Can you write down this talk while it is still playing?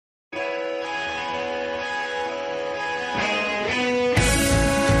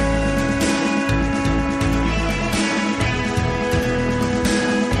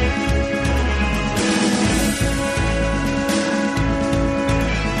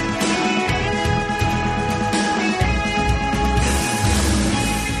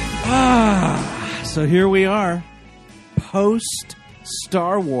So here we are, post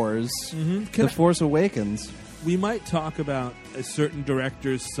Star Wars, The Force Awakens. We might talk about a certain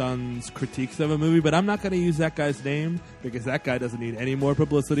director's son's critiques of a movie, but I'm not going to use that guy's name because that guy doesn't need any more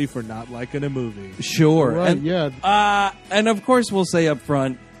publicity for not liking a movie. Sure. Right, and, yeah. And of course we'll say up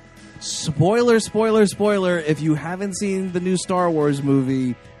front, spoiler, if you haven't seen the new Star Wars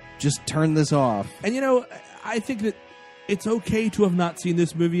movie, just turn this off. And I think that it's okay to have not seen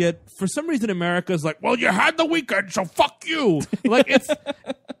this movie yet. For some reason, America's like, well, you had the weekend, so fuck you. Like, it's...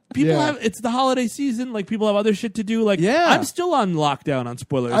 People it's the holiday season. Like, people have other shit to do. Like, I'm still on lockdown on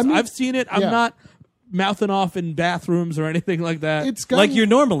spoilers. I've seen it. I'm not mouthing off in bathrooms or anything like that. It's gotten, like you're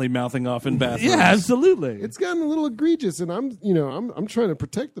normally mouthing off in bathrooms. Yeah, absolutely. It's gotten a little egregious, and I'm trying to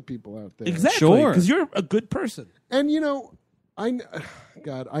protect the people out there. Exactly. Sure. Because you're a good person. And,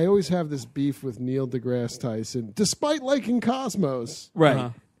 I always have this beef with Neil deGrasse Tyson, despite liking Cosmos. Right. Uh-huh.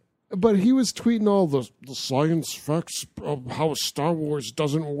 But he was tweeting all the science facts of how Star Wars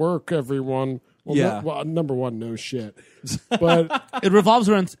doesn't work, everyone. Well, number one, no shit. But it revolves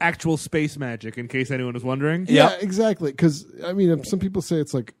around actual space magic, in case anyone was wondering. Yeah, exactly. Because, some people say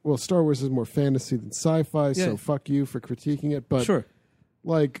it's like, well, Star Wars is more fantasy than sci-fi, so fuck you for critiquing it. But,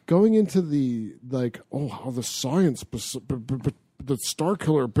 like, going into the, how the science... the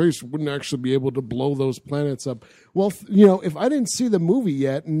Starkiller base wouldn't actually be able to blow those planets up. Well, if I didn't see the movie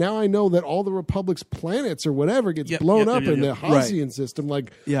yet, now I know that all the Republic's planets or whatever gets blown up in the Haasian system.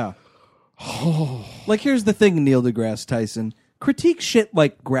 Like, like, here's the thing, Neil deGrasse Tyson. Critique shit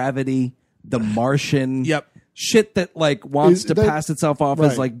like Gravity, The Martian. Shit that, like, wants to pass itself off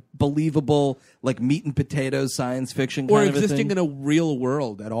as, like, believable, like, meat and potatoes science fiction kind or of a thing. existing in a real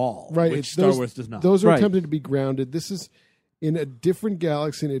world at all. Right. Which Star Wars does not. Those are attempted to be grounded. This is... in a different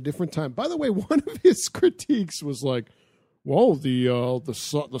galaxy, in a different time. By the way, one of his critiques was like, "Whoa, the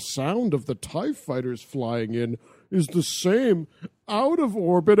sound of the TIE fighters flying in is the same out of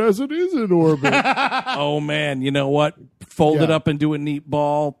orbit as it is in orbit." Oh man, you know what? Fold it up into a neat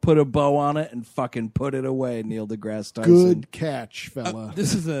ball, put a bow on it, and fucking put it away, Neil deGrasse Tyson. Good catch, fella.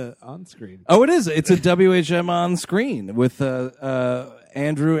 This is a on screen. Oh, it is. It's a WHM on screen with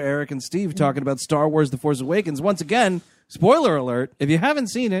Andrew, Eric, and Steve talking about Star Wars: The Force Awakens. Once again. Spoiler alert, if you haven't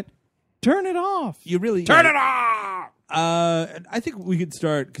seen it, turn it off. You really... Turn it off! I think we could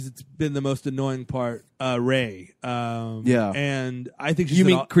start, because it's been the most annoying part, Rey. And I think she's... You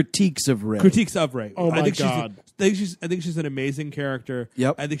mean critiques of Rey. Critiques of Rey. Oh, my God. I think she's an amazing character.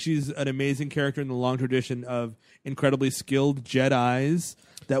 Yep. I think she's an amazing character in the long tradition of incredibly skilled Jedis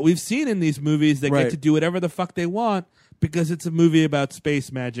that we've seen in these movies that get to do whatever the fuck they want. Because it's a movie about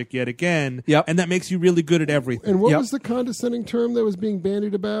space magic yet again, and that makes you really good at everything. And what was the condescending term that was being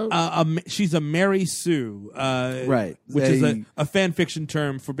bandied about? She's a Mary Sue, which is a fan fiction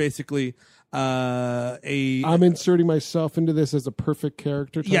term for basically I'm inserting myself into this as a perfect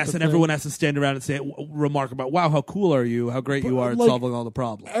character. Yes, and everyone has to stand around and say remark about, wow, how cool are you? How great you are at solving all the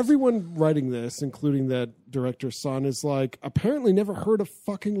problems. Everyone writing this, including that director's son, is like, apparently never heard of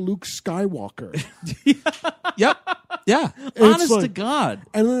fucking Luke Skywalker. Yep. Yeah. Honest to God.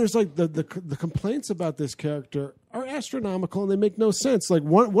 And then there's like the complaints about this character are astronomical and they make no sense. Like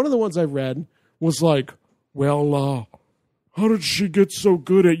one of the ones I read was like, well, how did she get so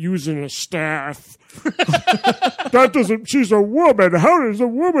good at using a staff? She's a woman. How does a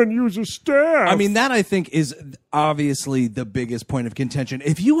woman use a staff? I mean, that I think is obviously the biggest point of contention.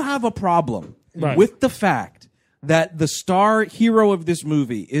 If you have a problem with the fact that the star hero of this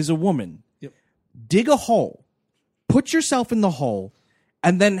movie is a woman, dig a hole, put yourself in the hole,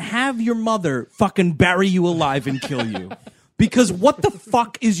 and then have your mother fucking bury you alive and kill you. Because what the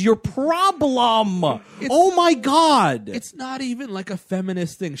fuck is your problem? Oh my God. It's not even like a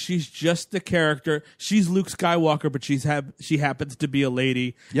feminist thing. She's just the character. She's Luke Skywalker, but she happens to be a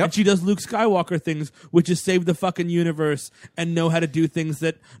lady. Yep. And she does Luke Skywalker things, which is save the fucking universe and know how to do things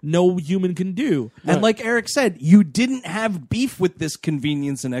that no human can do. And like Eric said, you didn't have beef with this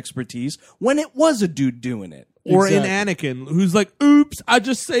convenience and expertise when it was a dude doing it. Or in Anakin, who's like, oops, I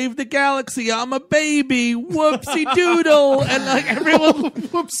just saved the galaxy. I'm a baby. Whoopsie doodle. And like everyone,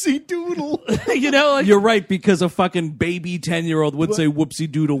 whoopsie doodle. You're right, because a fucking baby 10-year-old would say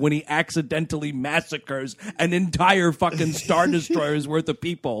whoopsie doodle when he accidentally massacres an entire fucking Star Destroyer's worth of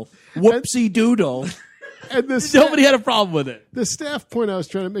people. Whoopsie doodle. And nobody had a problem with it. The staff point I was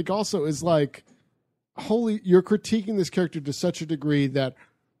trying to make also is like, you're critiquing this character to such a degree that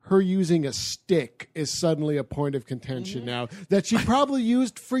her using a stick is suddenly a point of contention now that she probably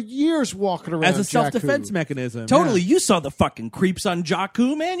used for years walking around as a Jakku. self-defense mechanism. Totally. You saw the fucking creeps on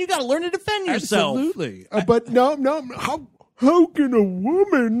Jakku, man. You got to learn to defend yourself. Absolutely. But no. how can a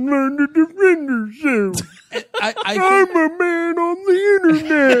woman learn to defend herself? I'm a man on the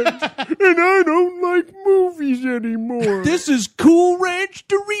internet, and I don't like movies anymore. This is Cool Ranch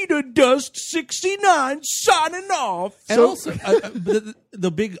Dorito Dust 69 signing off. And also,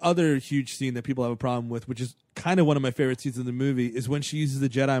 the big other huge scene that people have a problem with, which is kind of one of my favorite scenes in the movie, is when she uses the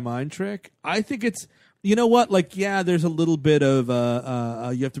Jedi mind trick. I think it's, you know what? Like, yeah, there's a little bit of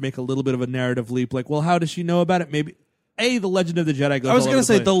you have to make a little bit of a narrative leap. Like, well, how does she know about it? Maybe. The Legend of the Jedi goes. I was going to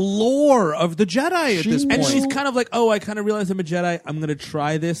say the lore of the Jedi at this point. And she's kind of like, oh, I kind of realize I'm a Jedi. I'm going to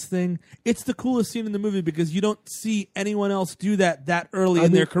try this thing. It's the coolest scene in the movie because you don't see anyone else do that early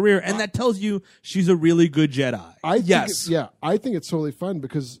in their career. And that tells you she's a really good Jedi. I think it's totally fun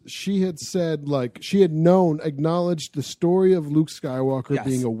because she had said, like, she had acknowledged the story of Luke Skywalker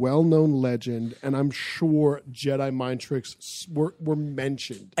being a well-known legend, and I'm sure Jedi mind tricks were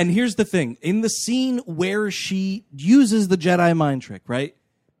mentioned. And here's the thing. In the scene where she uses the Jedi mind trick, right?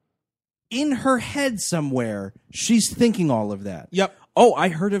 In her head somewhere, she's thinking all of that. Yep. Oh, I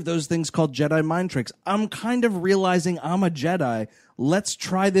heard of those things called Jedi mind tricks. I'm kind of realizing I'm a Jedi. Let's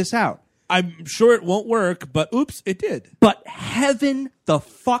try this out. I'm sure it won't work, but oops, it did. But heaven the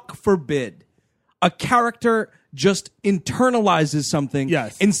fuck forbid a character just internalizes something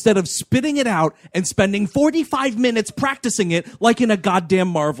instead of spitting it out and spending 45 minutes practicing it like in a goddamn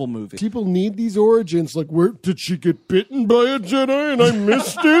Marvel movie. People need these origins. Like, where did she get bitten by a Jedi and I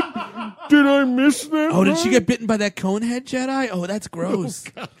missed it? Did I miss that? Oh, did she get bitten by that conehead Jedi? Oh, that's gross.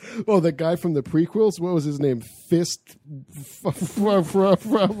 Oh, the guy from the prequels? What was his name? Fist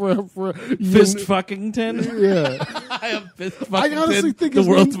Fuckington? Yeah. I am Fist Fuckington. I honestly think the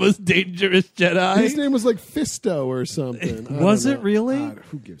world's most dangerous Jedi. His name was like Fisto or something. Was it really?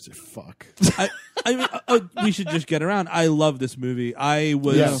 Who gives a fuck? I mean, we should just get around. I love this movie. I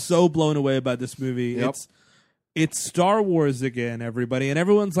was so blown away by this movie. Yep. It's Star Wars again, everybody. And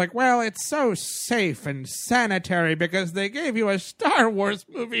everyone's like, well, it's so safe and sanitary because they gave you a Star Wars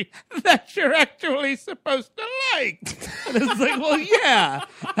movie that you're actually supposed to like. And it's like, well, yeah.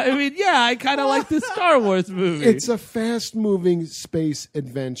 I mean, yeah, I kind of like this Star Wars movie. It's a fast-moving space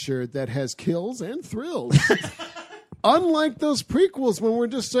adventure that has kills and thrills. Unlike those prequels when we're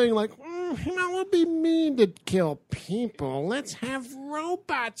just saying like, it would be mean to kill people. Let's have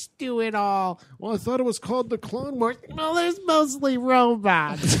robots do it all. Well, I thought it was called the Clone Wars. Well, there's mostly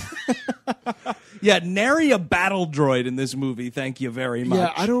robots. Yeah, nary a battle droid in this movie. Thank you very much.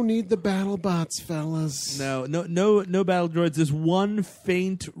 Yeah, I don't need the battle bots, fellas. No battle droids. There's one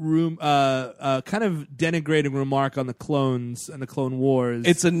faint kind of denigrating remark on the clones and the Clone Wars.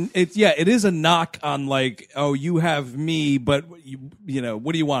 It is a knock on like, oh, you have me, but you know,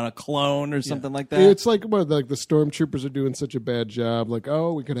 what do you want, a clone or something like that? It's like the stormtroopers are doing such a bad job. Like,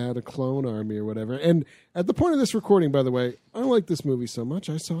 oh, we could have had a clone army or whatever. And at the point of this recording, by the way, I like this movie so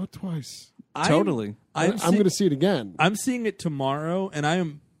much. I saw it twice. Totally. I'm going to see it again. I'm seeing it tomorrow, and I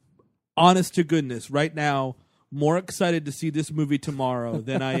am, honest to goodness, right now, more excited to see this movie tomorrow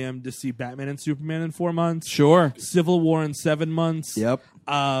than I am to see Batman and Superman in 4 months. Sure. Civil War in 7 months. Yep.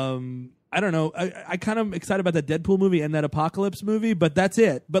 I don't know. I kind of excited about that Deadpool movie and that Apocalypse movie, but that's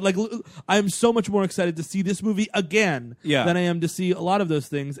it. But like, I'm so much more excited to see this movie again than I am to see a lot of those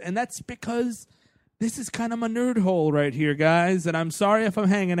things, and that's because this is kind of my nerd hole right here, guys, and I'm sorry if I'm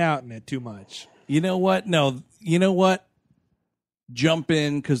hanging out in it too much. You know what? No, you know what? Jump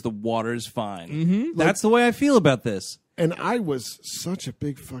in because the water's fine. Mm-hmm. That's the way I feel about this. And I was such a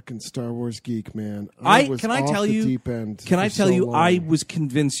big fucking Star Wars geek, man. Can I tell you? I was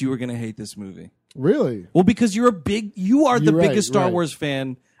convinced you were going to hate this movie. Really? Well, because you are the biggest Star Wars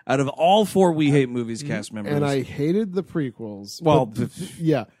fan out of all 4 We Hate Movies cast members. And I hated the prequels. Well,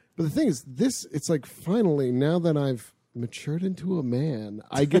 yeah. But the thing is, it's like finally, now that I've matured into a man,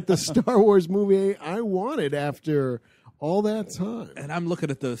 I get the Star Wars movie I wanted after all that time. And I'm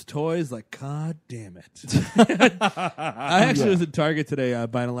looking at those toys like, God damn it. I actually was at Target today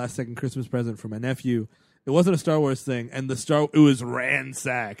buying a last-second Christmas present for my nephew. It wasn't a Star Wars thing, and it was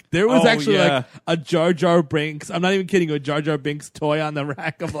ransacked. There was like a Jar Jar Binks. I'm not even kidding. A Jar Jar Binks toy on the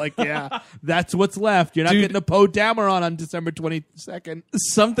rack. I'm like, yeah, that's what's left. You're not getting a Poe Dameron on December 22nd.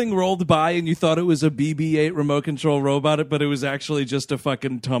 Something rolled by, and you thought it was a BB-8 remote control robot, but it was actually just a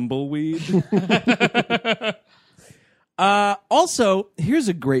fucking tumbleweed. Also, here's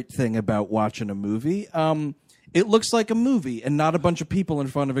a great thing about watching a movie. It looks like a movie and not a bunch of people in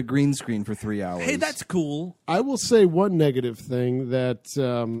front of a green screen for 3 hours. Hey, that's cool. I will say one negative thing that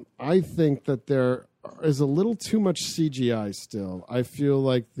I think that there is a little too much CGI still. I feel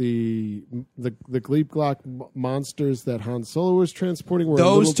like the Gleep Glock monsters that Han Solo was transporting were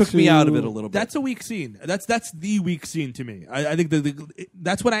those took me out of it a little bit. That's a weak scene. That's the weak scene to me. I think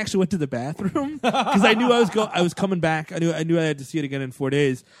that's when I actually went to the bathroom because I knew I was coming back. I knew I had to see it again in 4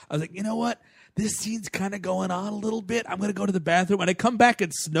 days. I was like, you know what? This scene's kind of going on a little bit. I'm going to go to the bathroom. And I come back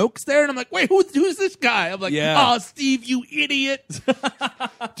and Snoke's there. And I'm like, wait, who's this guy? I'm like, oh, Steve, you idiot.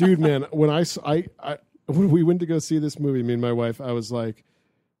 Dude, man, when when we went to go see this movie, me and my wife, I was like,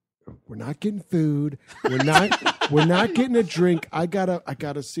 we're not getting food. We're not getting a drink. I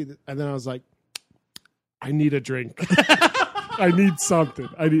gotta see this. And then I was like, I need a drink. I need something.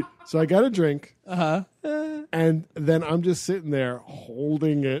 So I got a drink. And then I'm just sitting there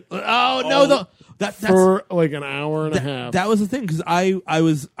holding it. Oh no! That's for like an hour and a half. That was the thing because I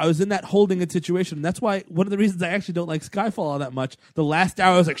was in that holding it situation. That's why one of the reasons I actually don't like Skyfall all that much. The last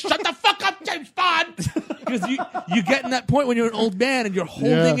hour I was like, shut the fuck up, James Bond, because you get in that point when you're an old man and you're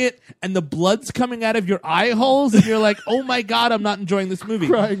holding it and the blood's coming out of your eye holes and you're like, oh my god, I'm not enjoying this movie.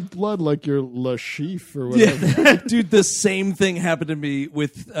 Crying blood like you're Lashif or whatever. Yeah. Dude, the same thing happened to me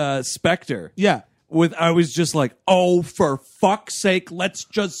with Spectre. Yeah. I was just like, oh, for fuck's sake, let's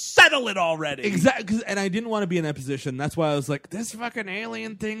just settle it already. Exactly. And I didn't want to be in that position. That's why I was like, this fucking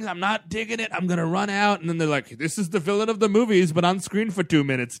alien thing, I'm not digging it. I'm going to run out. And then they're like, this is the villain of the movies, but on screen for 2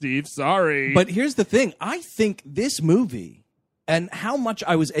 minutes, Steve. Sorry. But here's the thing. I think this movie and how much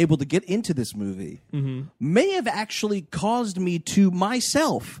I was able to get into this movie may have actually caused me to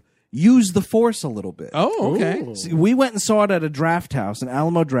myself use the Force a little bit. Oh, okay. So we went and saw it at a draft house, an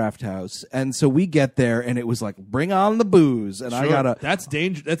Alamo draft house, and so we get there, and it was like, bring on the booze, and I got that's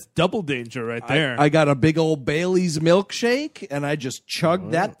danger. That's double danger right there. I got a big old Bailey's milkshake, and I just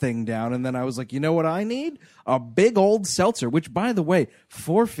chugged that thing down, and then I was like, you know what I need? A big old seltzer, which, by the way,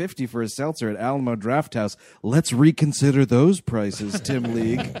 $4.50 for a seltzer at Alamo Draft House. Let's reconsider those prices, Tim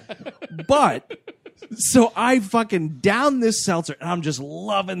League. But so I fucking down this seltzer, and I'm just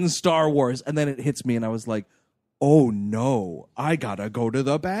loving Star Wars. And then it hits me, and I was like, oh, no, I gotta go to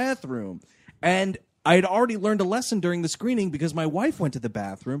the bathroom. And I'd already learned a lesson during the screening because my wife went to the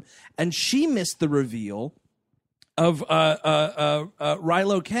bathroom, and she missed the reveal of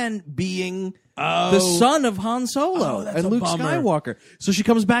Rilo Ken being the son of Han Solo and Luke Skywalker. So she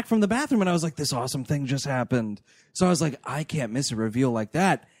comes back from the bathroom, and I was like, this awesome thing just happened. So I was like, I can't miss a reveal like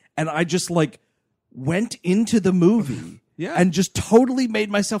that. And I just went into the movie and just totally made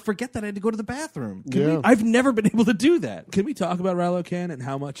myself forget that I had to go to the bathroom. I've never been able to do that. Can we talk about Rilo Ken and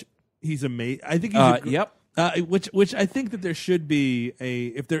how much he's amazing? I think he's yep. Which I think that there should be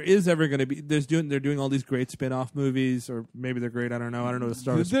if there is ever going to be, they're doing all these great spin-off movies, or maybe they're great. I don't know what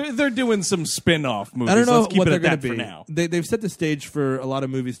Star Wars. They're doing some spin-off movies. I don't know Let's keep what it they're at going that to be. For now. They've set the stage for a lot of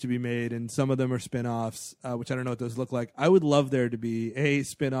movies to be made, and some of them are spin-offs, which I don't know what those look like. I would love there to be a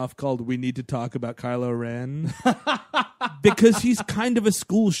spin-off called "We Need to Talk About Kylo Ren," because he's kind of a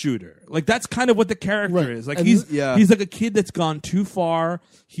school shooter. Like that's kind of what the character is. Like he's like a kid that's gone too far.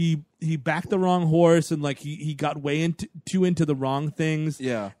 He backed the wrong horse, and he got way too into the wrong things.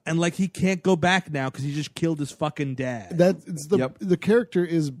 Yeah, and he can't go back now because he just killed his fucking dad. The character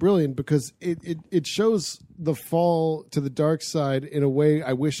is brilliant because it shows the fall to the dark side in a way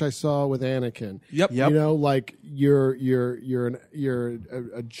I wish I saw with Anakin. Yep. You know, like you're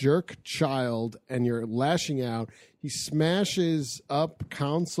a jerk child and you're lashing out. He smashes up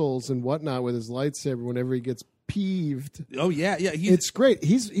consoles and whatnot with his lightsaber whenever he gets peeved. Oh yeah. It's great.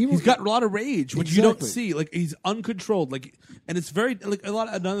 He's got a lot of rage, which you don't see. Like he's uncontrolled. And it's very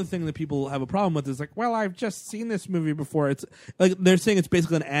another thing that people have a problem with is well, I've just seen this movie before. It's like they're saying it's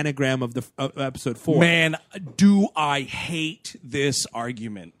basically an anagram of the episode 4. Man, do I hate this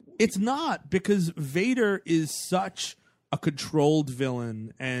argument? It's not, because Vader is such a controlled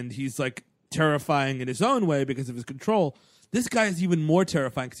villain, and he's terrifying in his own way because of his control. This guy is even more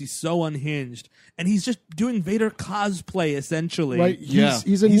terrifying because he's so unhinged, and he's just doing Vader cosplay essentially. Right?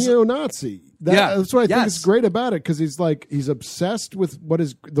 He's a neo-Nazi. That's what I think is great about it, because he's obsessed with what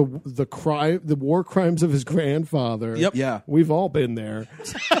is the war crimes of his grandfather. Yep. Yeah, we've all been there,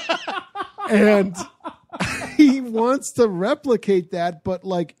 and he wants to replicate that, but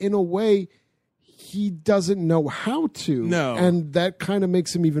in a way he doesn't know how to. No. And that kind of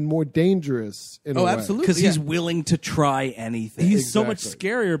makes him even more dangerous in a way. Absolutely. Because he's willing to try anything. He's so much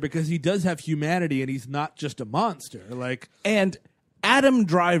scarier because he does have humanity and he's not just a monster. And Adam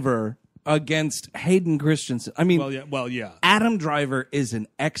Driver against Hayden Christensen. I mean, well, yeah. Adam Driver is an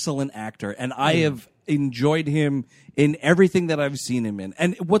excellent actor, and I have enjoyed him in everything that I've seen him in.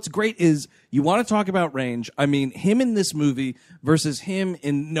 And what's great is, you want to talk about range. I mean, him in this movie versus him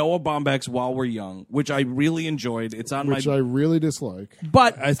in Noah Baumbach's While We're Young, which I really enjoyed. It's on which I really dislike.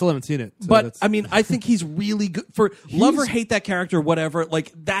 But I still haven't seen it. So but I mean, I think he's really good for love or hate that character, whatever.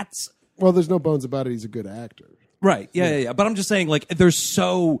 Like that's well, there's no bones about it. He's a good actor. Right. Yeah. But I'm just saying, like, they're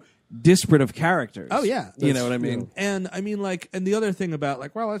so disparate of characters. Oh yeah, you know what I mean. And I mean, like, and the other thing about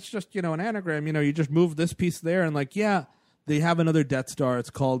like, well, it's just an anagram. You just move this piece there, and like, yeah, they have another Death Star. It's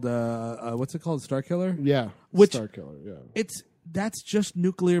called what's it called? Star Killer. Yeah, Star Killer. Yeah, that's just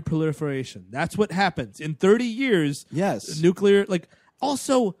nuclear proliferation. That's what happens in 30 years. Yes, nuclear. Like,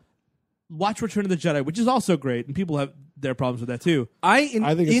 also watch Return of the Jedi, which is also great, and people have their problems with that too. I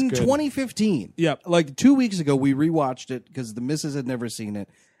think in 2015. Yeah, like 2 weeks ago, we rewatched it because the missus had never seen it.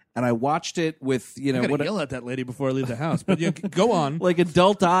 And I watched it with, I yell at that lady before I leave the house. But go on. Like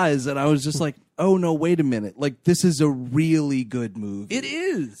adult eyes. And I was just like, oh, no, wait a minute. Like, this is a really good movie. It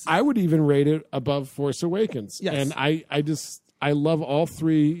is. I would even rate it above Force Awakens. Yes. And I love all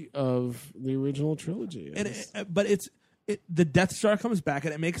three of the original trilogy. But the Death Star comes back,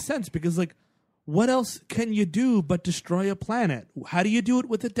 and it makes sense because, like, what else can you do but destroy a planet? How do you do it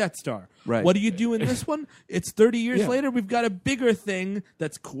with the Death Star? Right. What do you do in this one? It's 30 years later. We've got a bigger thing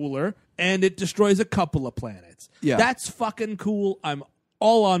that's cooler, and it destroys a couple of planets. Yeah. That's fucking cool. I'm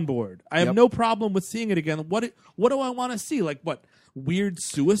all on board. I have no problem with seeing it again. What do I want to see? Like, what? Weird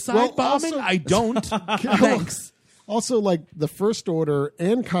suicide bombing? I don't. Thanks. Also, like, the First Order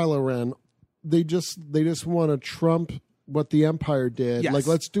and Kylo Ren, they just want to trump what the Empire did. Yes. Like,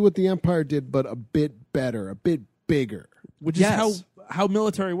 let's do what the Empire did, but a bit better, a bit bigger. Which is how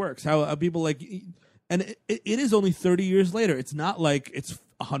military works. How people like, and it is only 30 years later. It's not like it's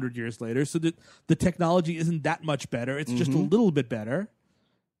 100 years later. So the technology isn't that much better. It's just a little bit better.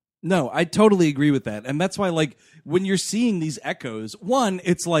 No, I totally agree with that. And that's why, like, when you're seeing these echoes, one,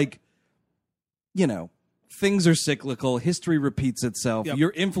 it's like, things are cyclical. History repeats itself. Yep.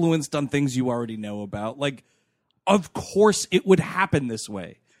 You're influenced on things you already know about. Like, of course it would happen this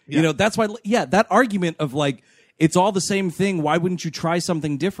way. Yeah. That's why, that argument of like, it's all the same thing. Why wouldn't you try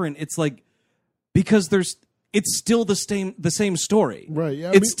something different? It's like, because it's still the same story. Right.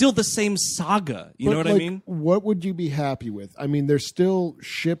 Yeah. It's still the same saga. You know what I mean? What would you be happy with? I mean, there's still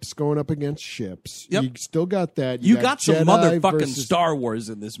ships going up against ships. Yep. You still got that. You got some Jedi motherfucking versus, Star Wars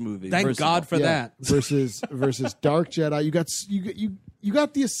in this movie. Thank God for that. versus Dark Jedi. You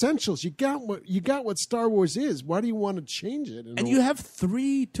got the essentials. You got what Star Wars is. Why do you want to change it? And you have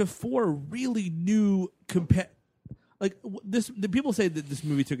 3 to 4 really new like this. The people say that this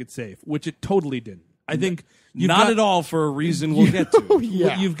movie took it safe, which it totally didn't. I think not at all, for a reason we'll get to.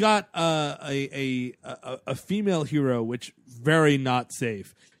 Yeah. You've got a female hero, which very not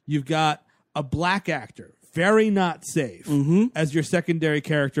safe. You've got a black actor, very not safe, as your secondary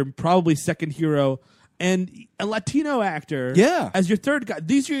character, probably second hero. And a Latino actor as your third guy.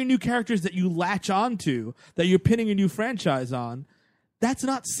 These are your new characters that you latch onto, that you're pinning a new franchise on. That's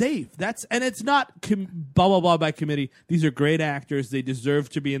not safe. And it's not blah, blah, blah by committee. These are great actors. They deserve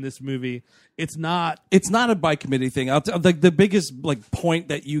to be in this movie. It's not a by committee thing. Like the biggest point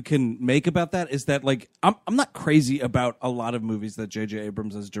that you can make about that is that, like, I'm not crazy about a lot of movies that J.J.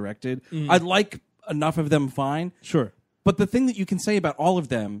 Abrams has directed. I like enough of them fine. Sure. But the thing that you can say about all of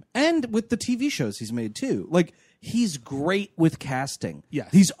them, and with the TV shows he's made too, like, he's great with casting. Yes.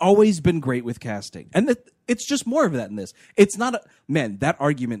 He's always been great with casting. And it's just more of that in this. It's not that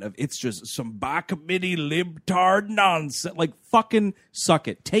argument of it's just some by committee libtard nonsense. Like, fucking suck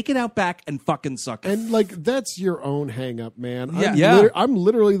it. Take it out back and fucking suck it. And, like, that's your own hang up, man. Yeah. I'm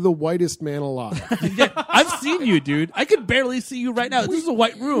literally the whitest man alive. I've seen you, dude. I could barely see you right now. This is a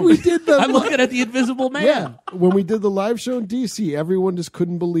white room. We did that. I'm looking at the Invisible Man. Yeah. When we did the live show in DC, everyone just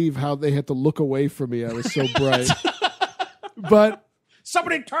couldn't believe how they had to look away from me. I was so bright. But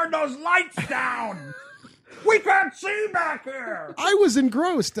somebody turn those lights down. We can't see back here. I was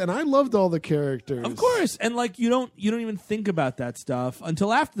engrossed, and I loved all the characters. Of course, and like you don't even think about that stuff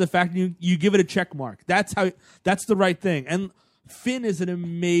until after the fact. You give it a check mark. That's the right thing. And Finn is an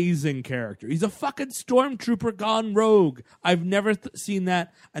amazing character. He's a fucking stormtrooper gone rogue. I've never seen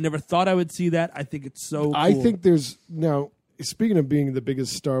that. I never thought I would see that. I think it's so cool. I think there's now. Speaking of being the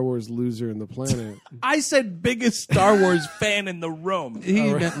biggest Star Wars loser in the planet, I said biggest Star Wars fan in the room.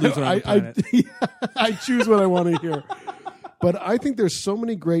 He meant loser on the planet. I choose what I want to hear. But I think there's so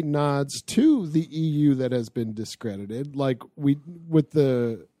many great nods to the EU that has been discredited, like with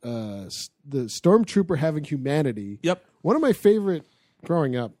the Stormtrooper having humanity. Yep. One of my favorite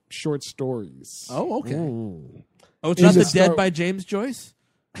growing up short stories. Oh, okay. Ooh. Oh, it's not The Dead by James Joyce?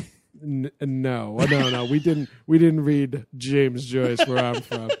 No. We didn't read James Joyce where I'm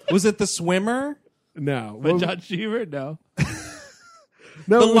from. Was it The Swimmer? No. But John Cheever? No.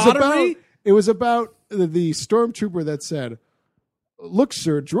 No, The Lottery? It was about the stormtrooper that said, "Look,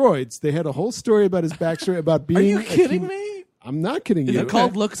 sir, droids." They had a whole story about his backstory about being. Are you kidding me? I'm not kidding you. Is it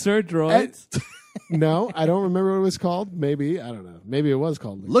called Look, Sir, Droids? No, I don't remember what it was called. Maybe. I don't know. Maybe it was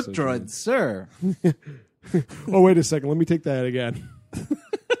called Look, Droids, sir. Oh, wait a second. Let me take that again.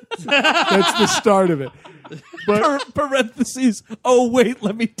 That's the start of it. But parentheses. Oh, wait,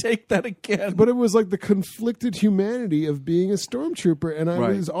 let me take that again. But it was like the conflicted humanity of being a stormtrooper, and it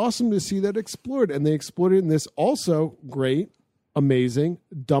was awesome to see that explored. And they explored it in this also great, amazing,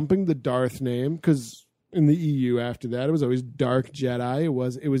 dumping the Darth name, because in the EU after that it was always Dark Jedi.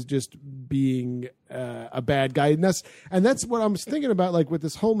 It was just being a bad guy, and that's what I was thinking about, like with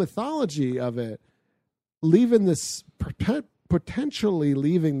this whole mythology of it, leaving this potentially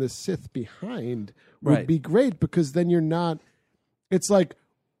leaving the Sith behind would be great, because then you're not. It's like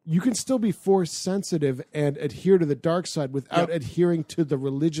you can still be force sensitive and adhere to the dark side without adhering to the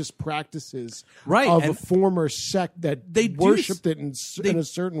religious practices of a former sect that they worshipped it in a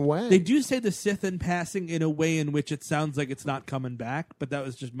certain way. They do say the Sith in passing in a way in which it sounds like it's not coming back, but that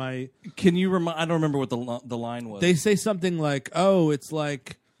was just my. Can you I don't remember what the line was. They say something like, "Oh, it's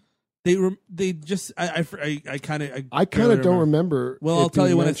like." They just I kind of don't remember. Well, I'll tell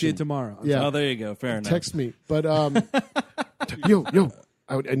you when I see it tomorrow. Yeah. Oh, there you go. Fair enough. Text me, but yo,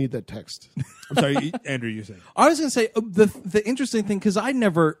 I need that text. I'm sorry, Andrew. You saying? I was going to say the interesting thing, because I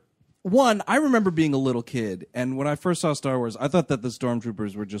remember being a little kid, and when I first saw Star Wars, I thought that the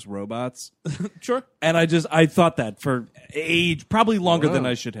stormtroopers were just robots. Sure. And I thought that for age, probably longer than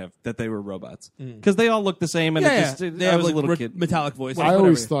I should have, that they were robots, because they all look the same, and they I have was like a little kid. Metallic voice. I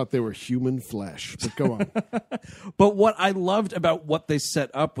always thought they were human flesh, but go on. But what I loved about what they set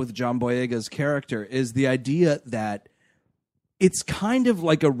up with John Boyega's character is the idea that it's kind of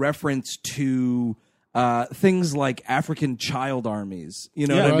like a reference to things like African child armies. You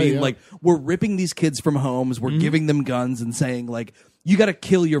know what I mean? Like, we're ripping these kids from homes, we're giving them guns and saying, like, you got to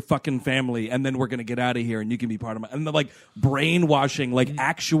kill your fucking family, and then we're going to get out of here, and you can be part of my... And they're, like, brainwashing, like,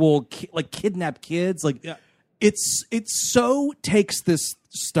 actual, kidnapped kids. Like, it so takes this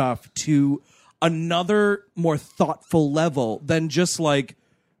stuff to another more thoughtful level than just, like,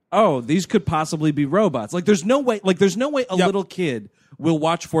 oh, these could possibly be robots. Like, there's no way a little kid will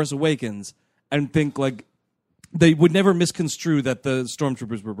watch Force Awakens and think, like, they would never misconstrue that the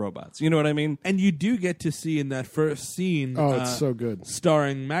stormtroopers were robots. You know what I mean? And you do get to see in that first scene. Oh, it's so good.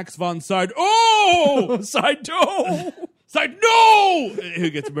 Starring Max von Sydow. Oh! Sydow! Who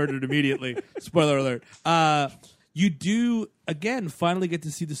gets murdered immediately. Spoiler alert. You do, again, finally get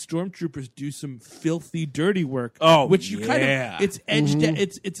to see the stormtroopers do some filthy, dirty work. Oh, which you kind of, it's edged,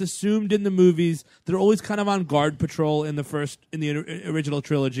 it's assumed in the movies. They're always kind of on guard patrol in the original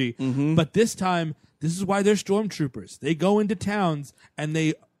trilogy. But this time, this is why they're stormtroopers. They go into towns and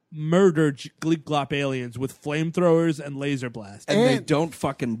they murder Glop aliens with flamethrowers and laser blasts. And they don't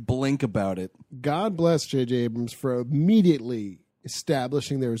fucking blink about it. God bless J.J. Abrams for immediately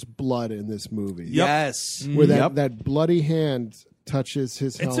establishing there's blood in this movie. Yes. Where that bloody hand touches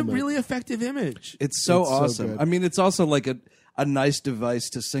his helmet. It's a really effective image. It's so awesome. So I mean, it's also like a nice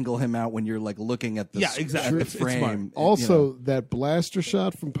device to single him out when you're like looking at the, exactly. at the frame. Also, that blaster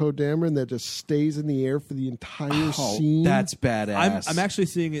shot from Poe Dameron that just stays in the air for the entire scene. That's badass. I'm actually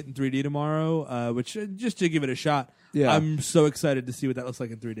seeing it in 3D tomorrow, which just to give it a shot. Yeah. I'm so excited to see what that looks like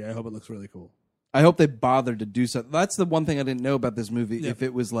in 3D. I hope it looks really cool. I hope they bothered to do something. That's the one thing I didn't know about this movie, if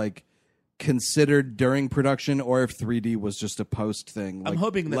it was like considered during production or if 3D was just a post thing. I'm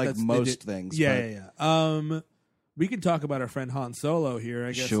hoping that like most things. Yeah. We can talk about our friend Han Solo here,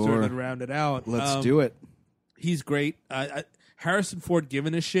 I guess, to round it out. Let's do it. He's great. Harrison Ford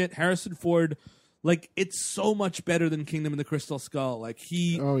giving a shit. Harrison Ford, like, it's so much better than Kingdom of the Crystal Skull. Like,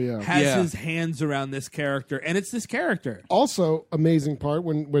 he has his hands around this character, and it's this character. Also, amazing part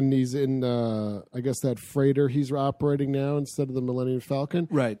when he's in, I guess, that freighter he's operating now instead of the Millennium Falcon.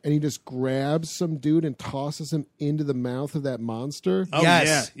 Right. And he just grabs some dude and tosses him into the mouth of that monster. Oh,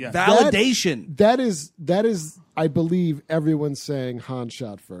 yes. Yeah. Validation. That is, I believe, everyone saying Han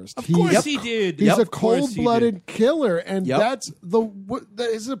shot first. Of course he did. He's a cold-blooded killer, and that's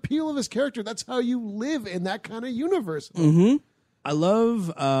his appeal of his character. That's how you live in that kind of universe. Mm-hmm. I love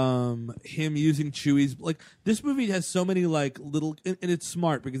him using Chewie's. Like, this movie has so many like little, and it's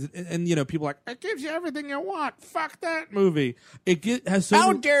smart because people are like, it gives you everything you want. Fuck that movie. Has so.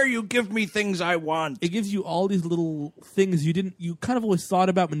 How dare you give me things I want? It gives you all these little things you kind of always thought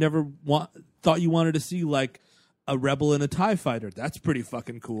about but never thought you wanted to see, like a rebel in a TIE fighter. That's pretty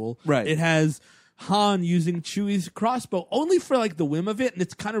fucking cool. Right. It has Han using Chewie's crossbow only for like the whim of it, and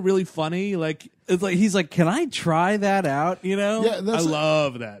it's kind of really funny. Like it's like he's like, can I try that out? You know? Yeah, I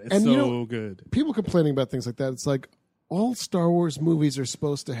love that. It's so good. People complaining about things like that. It's like all Star Wars movies are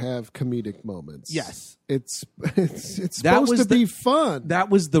supposed to have comedic moments. Yes, it's supposed to be fun.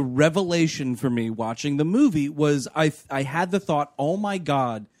 That was the revelation for me watching the movie. Was I had the thought, oh my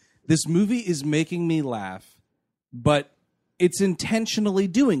god, this movie is making me laugh, but it's intentionally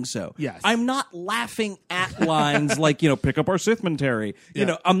doing so. Yes. I'm not laughing at lines like, pick up our Sithman, Terry.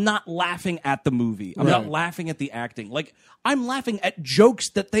 I'm not laughing at the movie. I'm not laughing at the acting. Like, I'm laughing at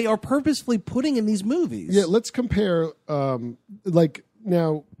jokes that they are purposefully putting in these movies. Yeah, let's compare,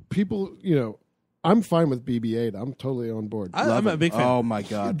 now, people, I'm fine with BB-8. I'm totally on board. I'm a big fan. Oh my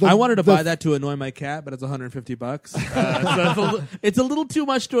god! I wanted to buy that to annoy my cat, but it's $150. So it's a little too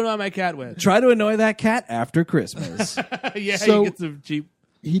much to annoy my cat with. Try to annoy that cat after Christmas. Yeah, so you get some cheap.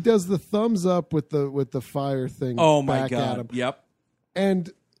 He does the thumbs up with the fire thing. Oh my back at him. god! Yep.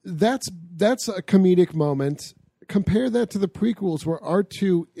 And that's a comedic moment. Compare that to the prequels where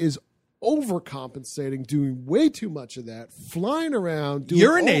R2 is overcompensating, doing way too much of that, flying around,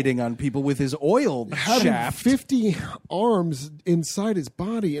 urinating on people with his oil shaft, 50 arms inside his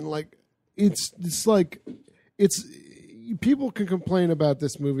body, and like it's people can complain about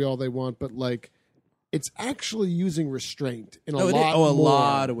this movie all they want, but like it's actually using restraint in a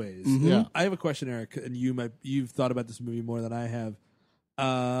lot of ways. Mm-hmm. Yeah, I have a question, Eric, and you've thought about this movie more than I have.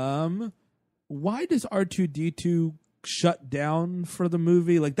 Why does R2-D2 shut down for the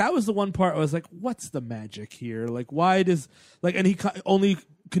movie? Like, that was the one part I was like, what's the magic here? Like, why does and he only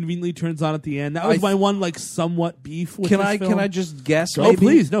conveniently turns on at the end. That was my one somewhat beef with this film. Can I just guess? Oh,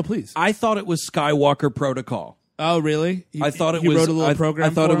 please. No, please. I thought it was Skywalker Protocol. Oh, really? I thought it he was. Wrote a little program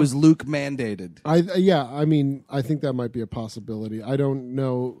I thought for it was Luke mandated. I think that might be a possibility. I don't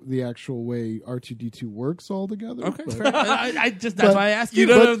know the actual way R2-D2 works altogether. Okay, that's why I asked you. You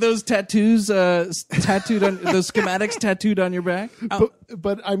don't have those tattoos tattooed on those schematics tattooed on your back.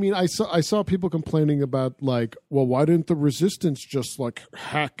 But I mean, I saw people complaining about well, why didn't the Resistance just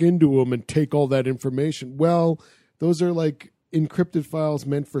hack into them and take all that information? Well, those are encrypted files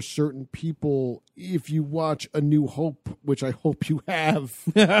meant for certain people. If you watch A New Hope, which I hope you have,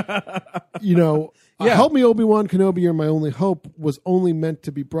 Help Me Obi-Wan Kenobi, You're My Only Hope was only meant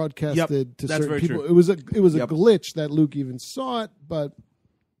to be broadcasted to certain people. True. It was a glitch that Luke even saw it, but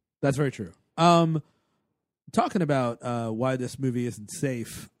that's very true. Talking about why this movie isn't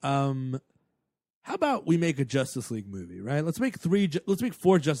safe. How about we make a Justice League movie, right? Let's make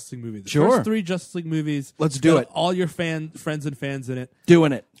 4 Justice League movies. The first 3 Justice League movies. Let's do it. All your friends and fans in it.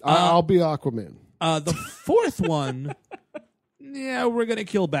 Doing it. I'll be Aquaman. The fourth one, we're going to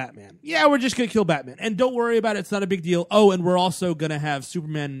kill Batman. Yeah, we're just going to kill Batman. And don't worry about it. It's not a big deal. Oh, and we're also going to have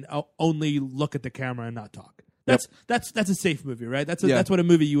Superman only look at the camera and not talk. That's a safe movie, right? That's what a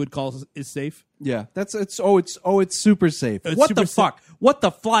movie you would call is safe. Yeah, it's super safe. What the fuck? What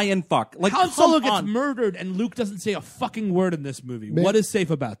the flying fuck? Han Solo gets murdered and Luke doesn't say a fucking word in this movie. Man, what is safe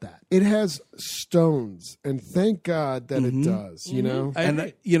about that? It has stones, and thank God that it does.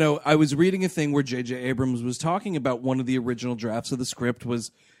 I was reading a thing where J.J. Abrams was talking about one of the original drafts of the script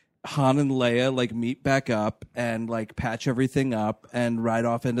was Han and Leia meet back up and patch everything up and ride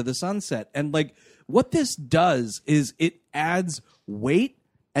off into the sunset. And what this does is it adds weight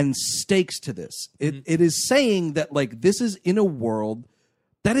and stakes to this. It is saying that this is in a world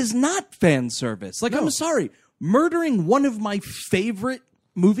that is not fan service. I'm sorry, murdering one of my favorite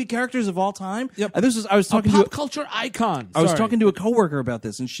movie characters of all time. Yep. And I was talking to pop culture icon. I was talking to a coworker about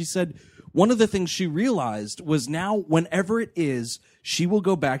this, and she said one of the things she realized was now whenever it is, she will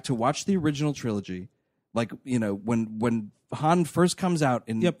go back to watch the original trilogy, when Han first comes out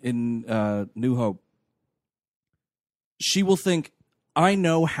in New Hope. She will think, I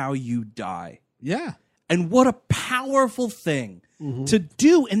know how you die. Yeah. And what a powerful thing to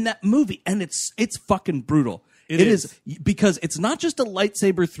do in that movie. And it's fucking brutal. It is because it's not just a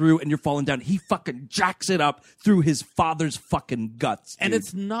lightsaber through and you're falling down. He fucking jacks it up through his father's fucking guts. Dude. And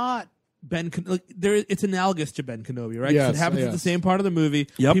it's not it's analogous to Ben Kenobi, right? Yes, it happens at the same part of the movie.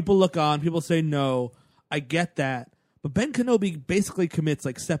 Yep. People look on, people say no. I get that. But Ben Kenobi basically commits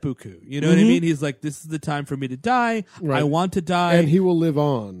seppuku. You know what I mean? He's this is the time for me to die. Right. I want to die. And he will live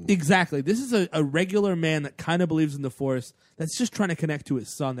on. Exactly. This is a regular man that kind of believes in the Force that's just trying to connect to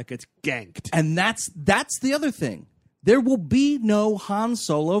his son that gets ganked. And that's the other thing. There will be no Han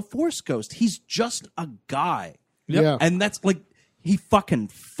Solo Force ghost. He's just a guy. Yep. Yeah. And that's he fucking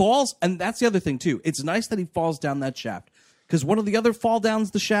falls. And that's the other thing, too. It's nice that he falls down that shaft. Because one of the other fall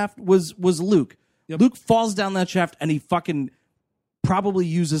downs the shaft was Luke. Luke falls down that shaft, and he fucking probably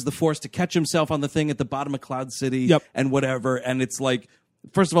uses the Force to catch himself on the thing at the bottom of Cloud City and whatever. And it's like,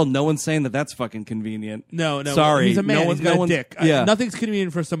 first of all, no one's saying that that's fucking convenient. No. Sorry. He's a man. He's got a dick. Yeah. Nothing's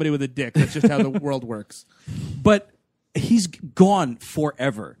convenient for somebody with a dick. That's just how the world works. But he's gone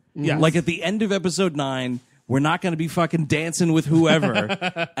forever. Yes. Like at the end of episode 9, we're not going to be fucking dancing with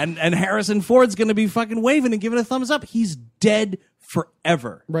whoever. and Harrison Ford's going to be fucking waving and giving a thumbs up. He's dead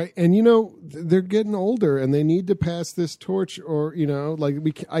forever. Right. And, you know, they're getting older and they need to pass this torch or, you know,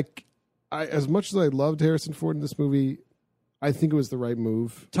 like I as much as I loved Harrison Ford in this movie, I think it was the right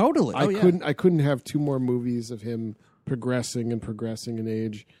move. Totally. I couldn't have 2 more movies of him progressing in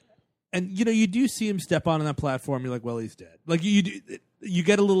age. And, you know, you do see him step on that platform. You're like, well, he's dead. Like, you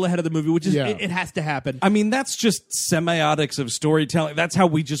get a little ahead of the movie, which is, it has to happen. I mean, that's just semiotics of storytelling. That's how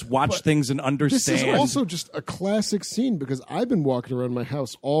we just watch things and understand. This is also just a classic scene because I've been walking around my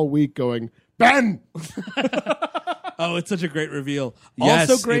house all week going, Ben! Oh, it's such a great reveal. Yes,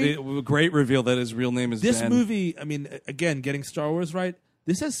 also great reveal that his real name is this Ben. movie, I mean, again, getting Star Wars right,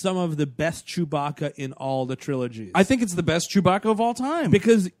 this has some of the best Chewbacca in all the trilogies. I think it's the best Chewbacca of all time.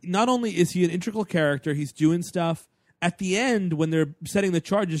 Because not only is he an integral character, he's doing stuff. At the end, when they're setting the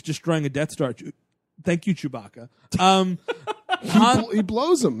charges, destroying a Death Star. Thank you, Chewbacca. He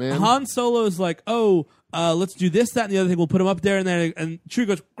blows him, man. Han Solo is like, let's do this, that, and the other thing. We'll put him up there, and Chewie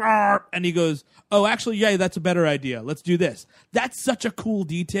goes, Grr! And he goes, oh, actually, yeah, that's a better idea. Let's do this. That's such a cool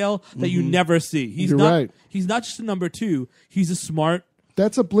detail that you never see. He's not just a number 2. He's a smart.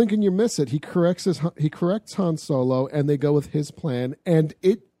 That's a blink and you miss it. He corrects Han Solo, and they go with his plan, and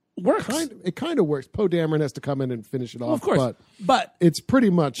it works. It kind of works. Poe Dameron has to come in and finish it off. Well, of course, but it's pretty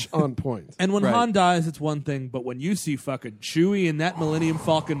much on point. And when Han dies, it's one thing. But when you see fucking Chewie and that Millennium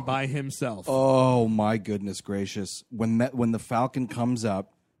Falcon by himself, oh my goodness gracious! When the Falcon comes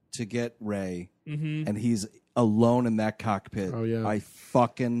up to get Rey, and he's alone in that cockpit, I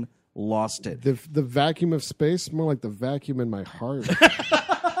fucking lost it. The vacuum of space, more like the vacuum in my heart.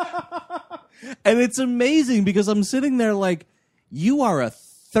 And it's amazing because I'm sitting there like, you are a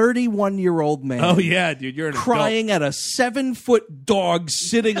 31-year-old man. Oh yeah, dude, you're an crying adult. At a 7-foot dog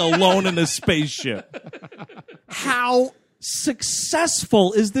sitting alone in a spaceship. How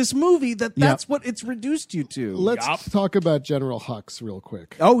successful is this movie that's what it's reduced you to? Let's talk about General Hux real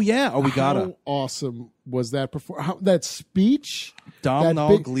quick. Oh yeah, we gotta. How awesome was that that speech?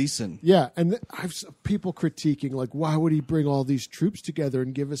 Domhnall Gleeson. Yeah, and I've people critiquing like, why would he bring all these troops together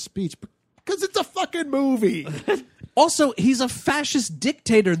and give a speech? Because it's a fucking movie. Also, he's a fascist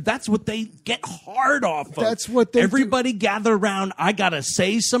dictator. That's what they get hard off of. That's what they Everybody gather around. I gotta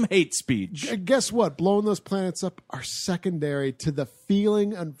say some hate speech. Guess what? Blowing those planets up are secondary to the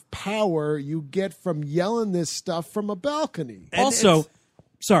feeling and power you get from yelling this stuff from a balcony. And also,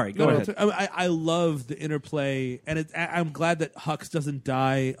 sorry, go ahead. I love the interplay, and I'm glad that Hux doesn't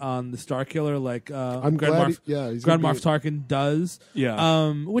die on the Starkiller like Grand Moff Tarkin does.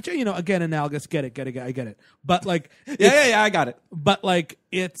 Yeah. Which, you know, again, analogous. Get it. I get it. But like, I got it. But like,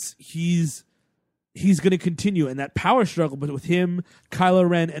 he's going to continue, and that power struggle, but with him, Kylo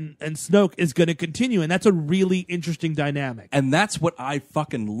Ren, and Snoke is going to continue, and that's a really interesting dynamic. And that's what I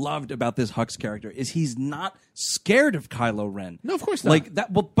fucking loved about this Hux character is he's not scared of Kylo Ren. No, of course not. Like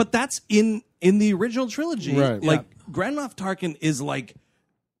that, but that's in the original trilogy. Right. Like Grand Moff Tarkin is like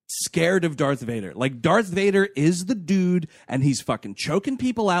scared of Darth Vader. Like Darth Vader is the dude, and he's fucking choking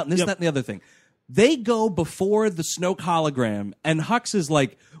people out, and this, that, and the other thing. They go before the Snoke hologram, and Hux is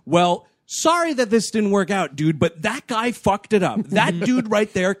like, well, sorry that this didn't work out, dude, but that guy fucked it up. That dude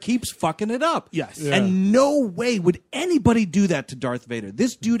right there keeps fucking it up. Yes. Yeah. And no way would anybody do that to Darth Vader.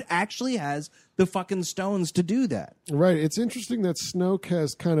 This dude actually has the fucking stones to do that. Right. It's interesting that Snoke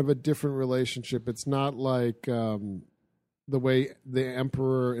has kind of a different relationship. It's not like the way the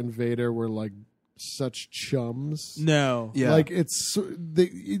Emperor and Vader were like such chums. No. Yeah. Like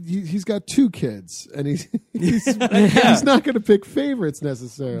he's got 2 kids, and he's not going to pick favorites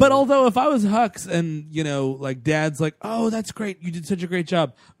necessarily. But although if I was Hux and, you know, like Dad's like, oh, that's great, you did such a great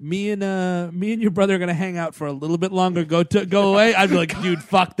job. Me and your brother are going to hang out for a little bit longer. Go away. I'd be like, dude,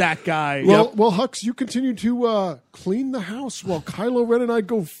 fuck that guy. Well, Hux, you continue to clean the house while Kylo Ren and I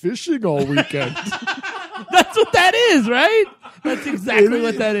go fishing all weekend. That's what that is, right? That's exactly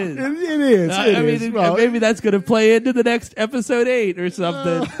what that is. It is. Maybe that's going to play into the next episode 8 or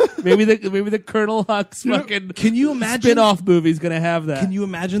something. maybe the Colonel Hux fucking can you imagine spin-off movie's going to have that. Can you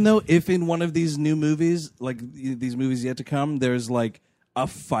imagine though if in one of these new movies, like these movies yet to come, there's like a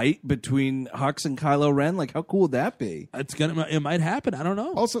fight between Hux and Kylo Ren? Like, how cool would that be? It might happen. I don't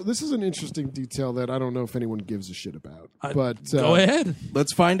know. Also, this is an interesting detail that I don't know if anyone gives a shit about. But go ahead.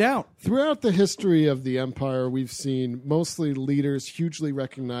 Let's find out. Throughout the history of the Empire, we've seen mostly leaders hugely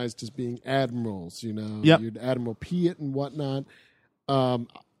recognized as being admirals. You know, you'd Admiral Piet and whatnot.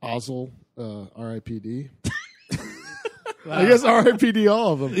 Ozzel, R.I.P.D. I guess R.I.P.D.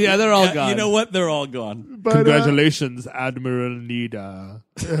 all of them. Yeah, they're all gone. You know what? They're all gone. But, congratulations, Admiral Nida.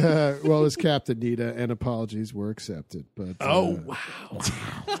 Well, as Captain Nida, and apologies were accepted. But wow.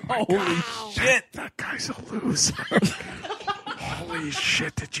 Holy shit. That guy's a loser. Holy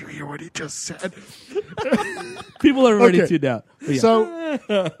shit, did you hear what he just said? People are ready to doubt.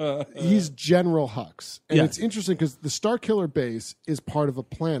 So he's General Hux. And it's interesting because the Starkiller base is part of a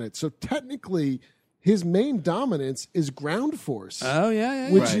planet. So technically, his main dominance is ground force. Oh,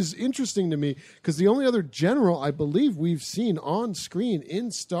 yeah. Which is interesting to me because the only other general I believe we've seen on screen in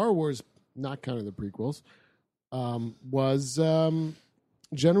Star Wars, not counting the prequels, was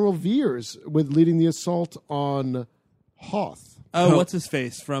General Veers with leading the assault on Hoth. Oh, what's his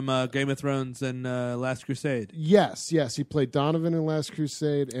face from Game of Thrones and Last Crusade? Yes. He played Donovan in Last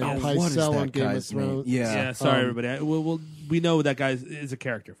Crusade and Pycelle on Game of Thrones. Yeah. Sorry, everybody. We know that guy is a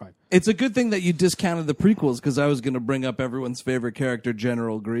character. Fine. It's a good thing that you discounted the prequels because I was going to bring up everyone's favorite character,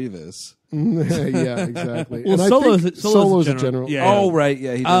 General Grievous. Yeah, exactly. Well, and Solo's a general. Yeah. Oh, right.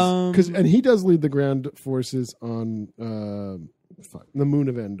 Yeah, he does. And he does lead the ground forces on the moon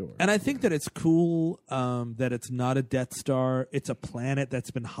of Endor. And I think that it's cool that it's not a Death Star. It's a planet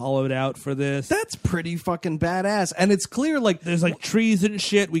that's been hollowed out for this. That's pretty fucking badass. And it's clear, like, there's like trees and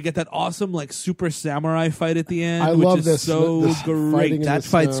shit. We get that awesome like super samurai fight at the end. I which love is this. So great. That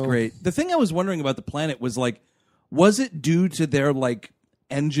fight's great. The thing I was wondering about the planet was like, was it due to their like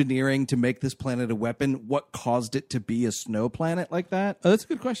engineering to make this planet a weapon? What caused it to be a snow planet like that? Oh, that's a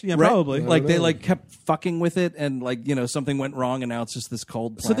good question. Yeah, right? Probably. Like they like kept fucking with it, and like something went wrong, and now it's just this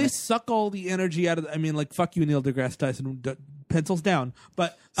cold planet. So they suck all the energy out of. Like fuck you, Neil deGrasse Tyson. Pencils down,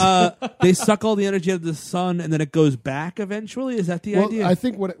 but they suck all the energy out of the sun, and then it goes back eventually. Is that the idea? I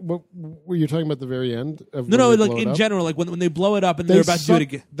think what were you talking about the very end? Of no, like in general, like when they blow it up and they're about to do it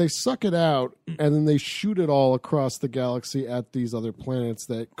again. They suck it out, and then they shoot it all across the galaxy at these other planets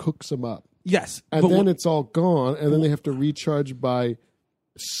that cooks them up. Yes, and then it's all gone, and then they have to recharge by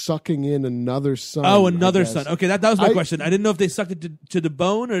sucking in another sun. Oh, another sun. Okay, that was my question. I didn't know if they sucked it to the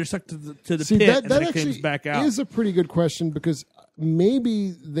bone or sucked to the pit, and then it comes back out. Is a pretty good question because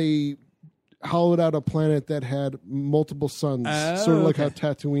maybe they hollowed out a planet that had multiple suns, sort of like how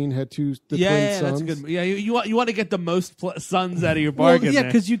Tatooine had twin suns. That's good. Yeah, you want to get the most suns out of your bargain. Well,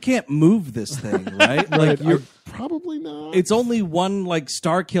 because you can't move this thing, right? Like you're probably not. It's only one like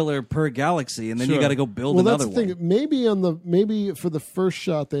star killer per galaxy, and then you got to go build another one. That's the thing. Maybe for the first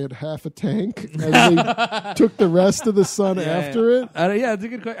shot they had half a tank, and they took the rest of the sun after it. It's a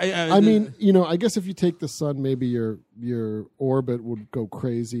good question. I mean, I guess if you take the sun, maybe your orbit would go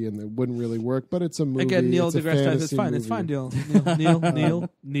crazy and it wouldn't really work. But it's a movie. Again, Neil deGrasse Tyson. It's fine. It's fine, Neil.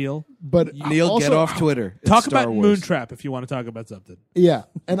 But Neil, get off Twitter. Talk about Moontrap if you want to talk about something. Yeah,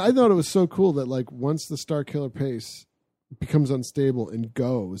 and I thought it was so cool that like once the Starkiller pace becomes unstable and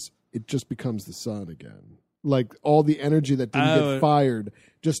goes, it just becomes the sun again. Like all the energy that didn't get fired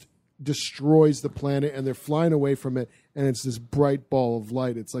just destroys the planet, and they're flying away from it, and it's this bright ball of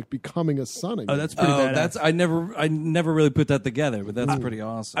light. It's like becoming a sun again. Oh, that's pretty badass. I never really put that together, but that's pretty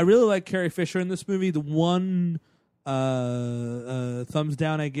awesome. I really like Carrie Fisher in this movie. The one thumbs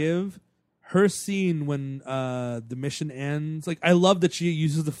down I give her scene when the mission ends. Like I love that she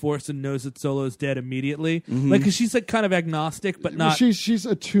uses the Force and knows that Solo is dead immediately. Mm-hmm. Like because she's like kind of agnostic, but not. She's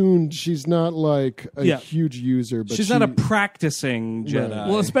attuned. She's not like a huge user, but she's not a practicing Jedi. Right.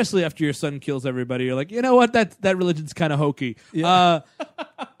 Well, especially after your son kills everybody, you're like, you know what? That religion's kind of hokey. Yeah.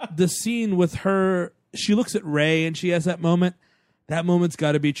 The scene with her, she looks at Rey and she has that moment. That moment's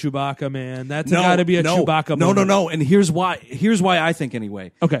got to be Chewbacca, man. That's got to be a Chewbacca moment. No. And here's why I think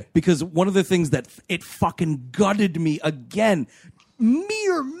anyway. Okay. Because one of the things that it fucking gutted me again,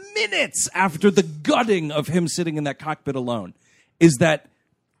 mere minutes after the gutting of him sitting in that cockpit alone, is that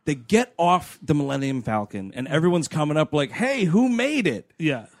they get off the Millennium Falcon and everyone's coming up like, hey, who made it?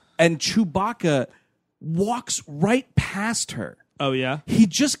 Yeah. And Chewbacca walks right past her. Oh, yeah? He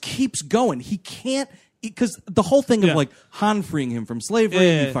just keeps going. He can't... Because the whole thing of like Han freeing him from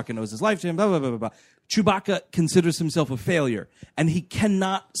slavery, he fucking owes his life to him, blah, blah, blah, blah, blah. Chewbacca considers himself a failure, and he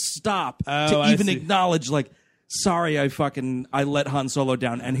cannot stop to even acknowledge, like, sorry, I let Han Solo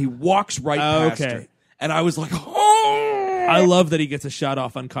down, and he walks right past her. And I was like, oh! I love that he gets a shot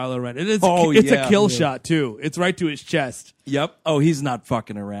off on Kylo Ren. It's a kill shot too. It's right to his chest. Yep. Oh, he's not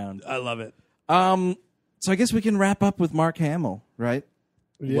fucking around. I love it. So I guess we can wrap up with Mark Hamill, right?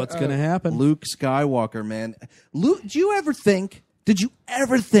 Yeah, what's going to happen? Luke Skywalker, man. Luke, did you ever think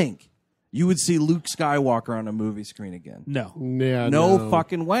you would see Luke Skywalker on a movie screen again? No. Yeah, no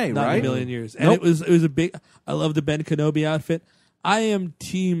fucking way, Not right? in a million years. And it was a big, I love the Ben Kenobi outfit. I am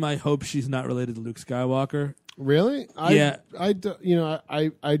team, I hope she's not related to Luke Skywalker. Really? Yeah. I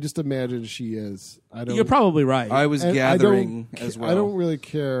just imagine she is. You're probably right. I was gathering as well. I don't really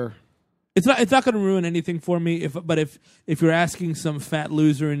care. It's not going to ruin anything for me. But if you're asking some fat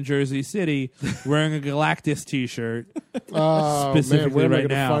loser in Jersey City wearing a Galactus T-shirt, specifically where am I right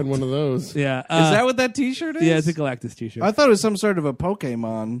gonna now, find one of those? Yeah, is that what that T-shirt is? Yeah, it's a Galactus T-shirt. I thought it was some sort of a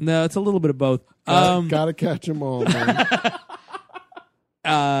Pokemon. No, it's a little bit of both. Gotta catch them all, man.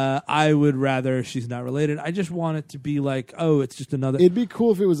 I would rather she's not related. I just want it to be like, oh, it's just another. It'd be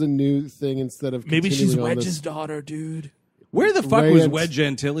cool if it was a new thing instead of maybe she's Wedge's daughter, dude. Where the fuck was Wedge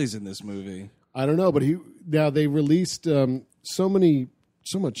Antilles in this movie? I don't know, but they released so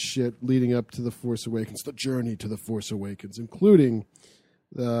much shit leading up to The Force Awakens, the journey to The Force Awakens, including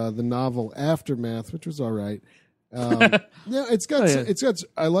the novel Aftermath, which was all right. It's got.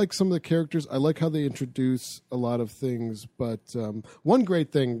 I like some of the characters. I like how they introduce a lot of things. But one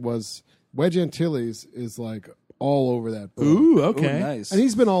great thing was Wedge Antilles is like all over that book. Ooh, okay, Ooh, nice. And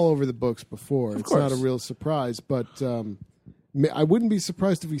he's been all over the books before. It's course. not a real surprise, but I wouldn't be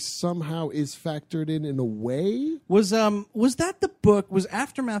surprised if he somehow is factored in a way. Was that the book? Was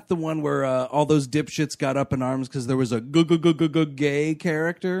Aftermath the one where all those dipshits got up in arms because there was a gay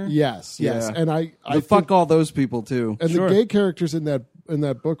character? Yes. And I fuck all those people too. And the gay characters in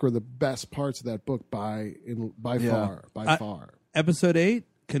that book are the best parts of that book by far. Episode 8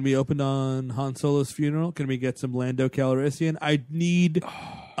 can be opened on Han Solo's funeral. Can we get some Lando Calrissian? I need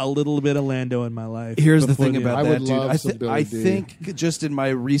a little bit of Lando in my life. Here's the thing about I that, would dude. love some Billy I D. think just in my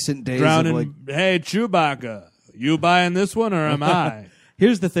recent days Drowning, of like, hey, Chewbacca, you buying this one or am I?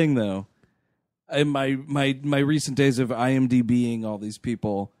 Here's the thing, though. In my recent days of IMDbing all these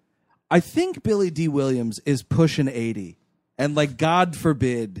people, I think Billy D. Williams is pushing 80, and like, God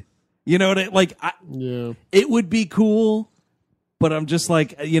forbid, you know what? It would be cool. But I'm just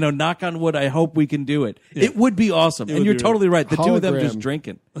like, knock on wood, I hope we can do it. Yeah. It would be awesome. And you're totally right. The two of them just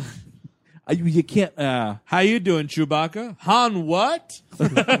drinking. You can't... How you doing, Chewbacca? Han what?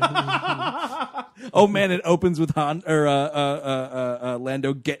 Oh, man, it opens with Han or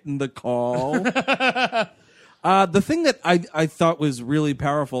Lando getting the call. The thing that I thought was really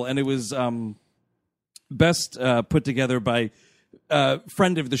powerful, and it was best put together by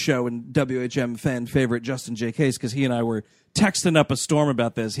friend of the show and WHM fan favorite Justin J. Case, because he and I were texting up a storm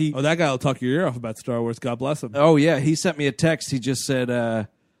about this. That guy will talk your ear off about Star Wars. God bless him. Oh, yeah. He sent me a text. He just said,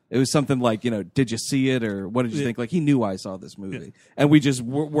 it was something like, did you see it? Or what did you think? Like, he knew I saw this movie. Yeah. And we just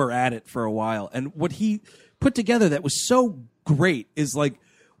were at it for a while. And what he put together that was so great is like,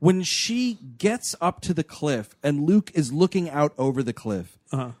 when she gets up to the cliff and Luke is looking out over the cliff,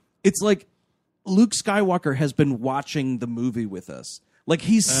 it's like Luke Skywalker has been watching the movie with us. Like,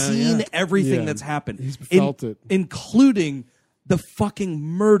 he's seen everything that's happened. He's felt it. Including the fucking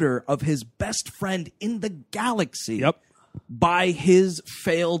murder of his best friend in the galaxy by his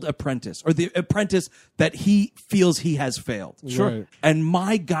failed apprentice, or the apprentice that he feels he has failed. Sure. Right. And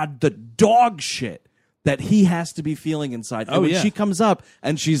my God, the dog shit that he has to be feeling inside. And when she comes up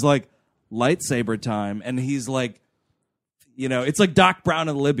and she's like, lightsaber time, and he's like, it's like Doc Brown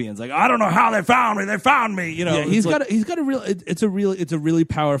and the Libyans. Like, I don't know how they found me. They found me. He's got a real. It's a really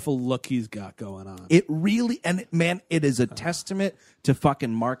powerful look he's got going on. It really, and man, it is a testament to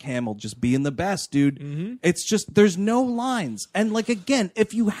fucking Mark Hamill just being the best, dude. Mm-hmm. It's just, there's no lines. And like, again,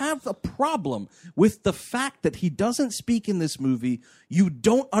 if you have a problem with the fact that he doesn't speak in this movie, you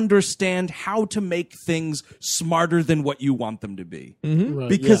don't understand how to make things smarter than what you want them to be. Mm-hmm. Right,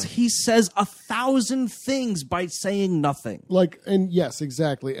 because he says 1,000 things by saying nothing. And yes,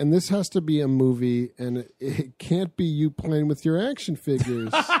 exactly. And this has to be a movie, and it can't be you playing with your action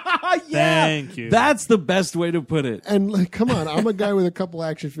figures. Thank you. That's the best way to put it. And like, come on, I'm a guy with a couple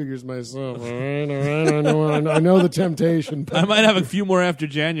action figures myself. All right, I know the temptation. But I might have a few more after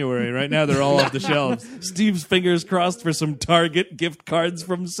January. Right now, they're all off the shelves. Steve's fingers crossed for some Target gift cards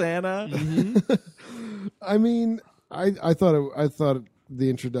from Santa. Mm-hmm. I mean, I thought the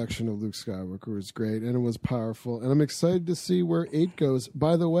introduction of Luke Skywalker was great, and it was powerful, and I'm excited to see where 8 goes.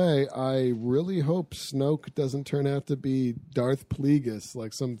 By the way, I really hope Snoke doesn't turn out to be Darth Plagueis,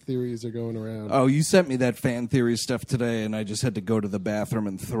 like some theories are going around. Oh, you sent me that fan theory stuff today, and I just had to go to the bathroom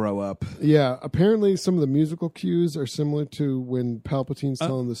and throw up. Yeah, apparently some of the musical cues are similar to when Palpatine's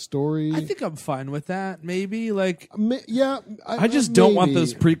telling the story. I think I'm fine with that, maybe. Like, I just don't want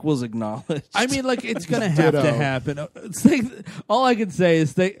those prequels acknowledged. I mean, like, it's going to have to happen. It's like, all I can say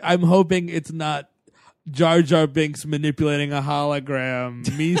is I'm hoping it's not Jar Jar Binks manipulating a hologram.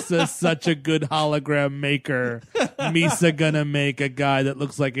 Misa's such a good hologram maker. Misa gonna make a guy that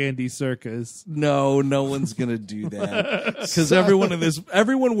looks like Andy Serkis. No one's gonna do that. Because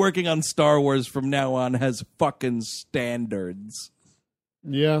everyone working on Star Wars from now on has fucking standards.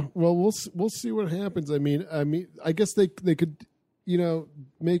 Yeah, well, we'll see what happens. I mean, I guess they could,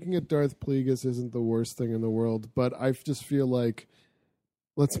 making it Darth Plagueis isn't the worst thing in the world, but I just feel like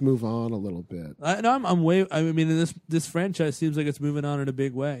let's move on a little bit. This franchise seems like it's moving on in a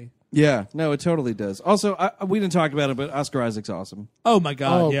big way. Yeah, no, it totally does. Also, we didn't talk about it, but Oscar Isaac's awesome. Oh my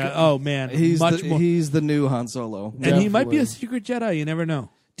god, yeah. Oh man, he's the new Han Solo, and he might be a secret Jedi. You never know.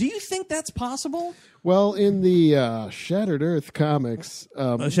 Do you think that's possible? Well, in the Shattered Earth comics,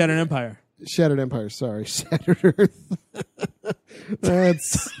 Shattered Empire. Shattered Empire, sorry. Shattered Earth.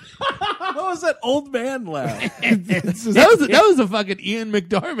 That's... What was that old man laugh? that was a fucking Ian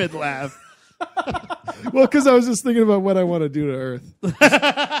McDiarmid laugh. Well, because I was just thinking about what I want to do to Earth.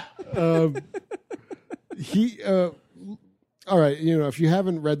 All right, if you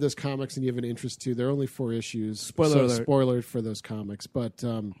haven't read those comics and you have an interest to, there are only 4 issues. Spoiler for those comics. But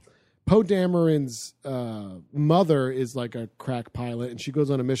Poe Dameron's mother is like a crack pilot, and she goes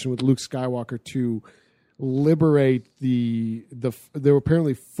on a mission with Luke Skywalker to liberate there were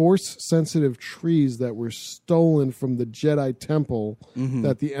apparently Force-sensitive trees that were stolen from the Jedi Temple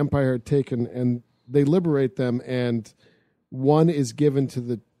that the Empire had taken, and they liberate them, and one is given to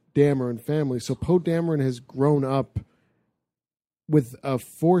the Dameron family. So Poe Dameron has grown up with a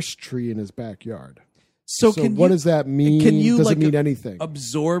Force tree in his backyard. So what does that mean? Does it mean anything?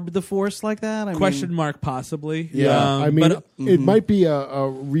 Absorb the Force like that? Question mark, possibly. Yeah, it might be a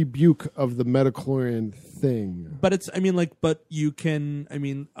rebuke of the midichlorian thing. But you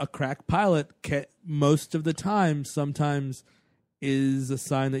can. A crack pilot most of the time, sometimes, is a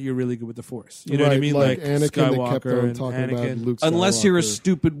sign that you're really good with the Force. You know what I mean? Like Skywalker Anakin, they kept on talking Anakin. about Luke Skywalker. Unless you're a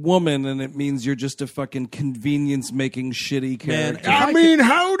stupid woman and it means you're just a fucking convenience-making shitty character.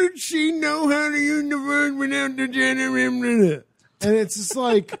 How did she know how to use the word without the Jedi? And it's just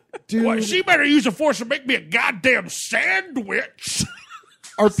like, dude... Well, she better use the Force to make me a goddamn sandwich.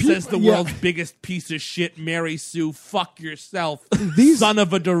 Says the world's biggest piece of shit, Mary Sue. Fuck yourself, son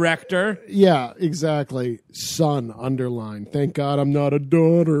of a director. Yeah, exactly. Son, underline. Thank God I'm not a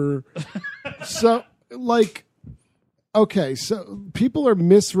daughter. So people are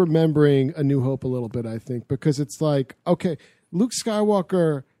misremembering A New Hope a little bit, I think, because it's like, okay, Luke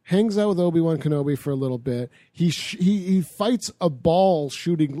Skywalker hangs out with Obi-Wan Kenobi for a little bit. He fights a ball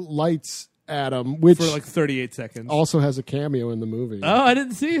shooting lights at him, which for like 38 seconds. Also has a cameo in the movie. Oh, I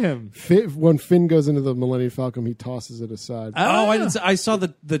didn't see him. When Finn goes into the Millennium Falcon, he tosses it aside. I didn't. I saw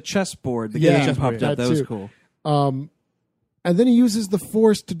the chessboard. The game popped up. That was cool. And then he uses the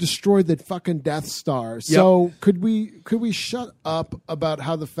Force to destroy the fucking Death Star. Yep. So could we shut up about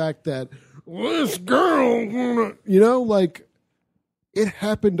how the fact that this girl, it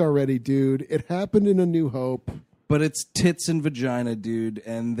happened already, dude. It happened in A New Hope. But it's tits and vagina, dude,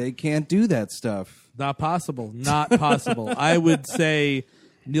 and they can't do that stuff. Not possible. Not possible. I would say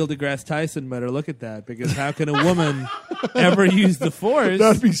Neil deGrasse Tyson better look at that, because how can a woman ever use the Force?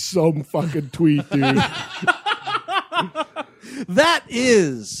 That'd be some fucking tweet, dude. That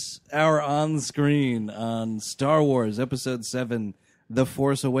is our on-screen on Star Wars Episode 7, The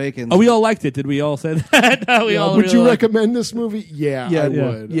Force Awakens. Oh, we all liked it. Did we all say that? Would you recommend this movie? Yeah, I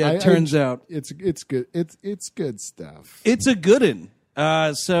would. Yeah, it turns out it's good. It's good stuff. It's a good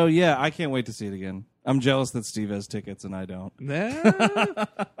one. So yeah, I can't wait to see it again. I'm jealous that Steve has tickets and I don't.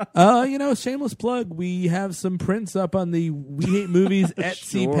 Shameless plug. We have some prints up on the We Hate Movies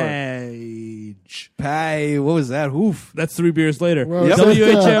Etsy page. What was that? Oof. That's 3 beers later. Well,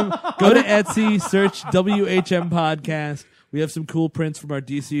 WHM. Go to Etsy, search WHM Podcast. We have some cool prints from our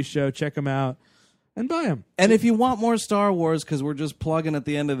DC show. Check them out and buy them. And if you want more Star Wars, because we're just plugging at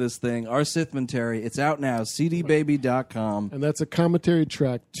the end of this thing, our Sithmentary, it's out now, cdbaby.com. And that's a commentary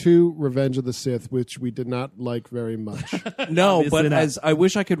track to Revenge of the Sith, which we did not like very much. No, but as I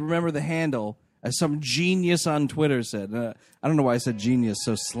wish I could remember the handle. As some genius on Twitter said, I don't know why I said genius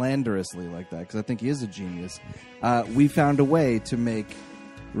so slanderously like that, because I think he is a genius. We found a way to make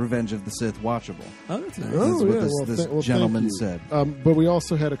Revenge of the Sith watchable. Oh, that's nice. That's what this gentleman said. But we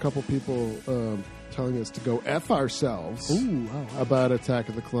also had a couple people telling us to go F ourselves about Attack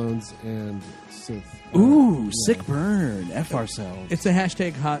of the Clones and Sith. Sick burn. F ourselves. It's a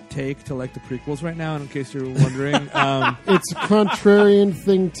hashtag hot take to like the prequels right now, in case you're wondering. It's a contrarian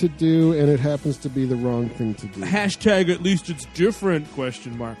thing to do, and it happens to be the wrong thing to do. Hashtag at least it's different,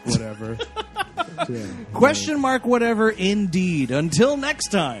 whatever. Question mark whatever indeed. Until next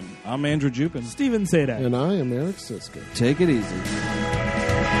time, I'm Andrew Jupin. Steven Sadak. And I am Eric Siska. Take it easy.